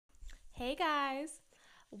Hey guys,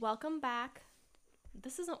 welcome back.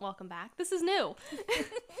 This isn't welcome back. This is new. What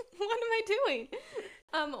am I doing?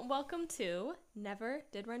 Welcome to Never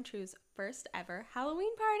Did Run True's first ever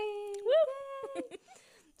Halloween party. Woo!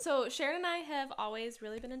 So Sharon and I have always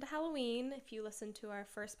really been into Halloween. If you listened to our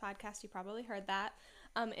first podcast, you probably heard that.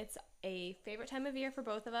 It's a favorite time of year for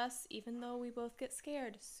both of us, even though we both get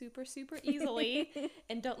scared super easily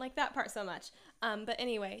and don't like that part so much. But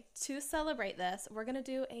anyway, to celebrate this, we're going to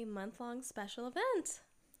do a month-long special event.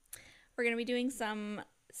 We're going to be doing some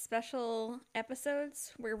special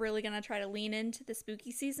episodes. We're really going to try to lean into the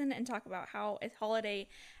spooky season and talk about how a holiday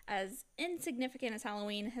as insignificant as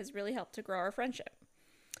Halloween has really helped to grow our friendship.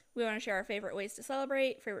 We want to share our favorite ways to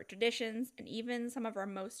celebrate, favorite traditions, and even some of our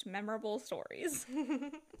most memorable stories.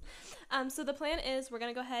 So the plan is we're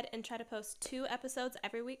going to go ahead and try to post 2 episodes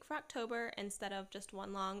every week for October instead of just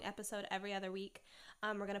one long episode every other week.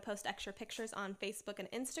 We're going to post extra pictures on Facebook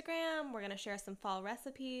and Instagram. We're going to share some fall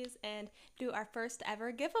recipes and do our first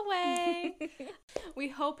ever giveaway. We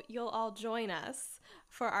hope you'll all join us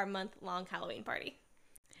for our month-long Halloween party.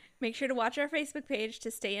 Make sure to watch our Facebook page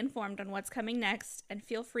to stay informed on what's coming next, and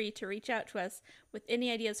feel free to reach out to us with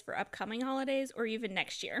any ideas for upcoming holidays or even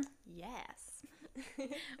next year. Yes.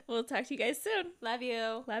 We'll talk to you guys soon. Love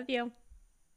you. Love you.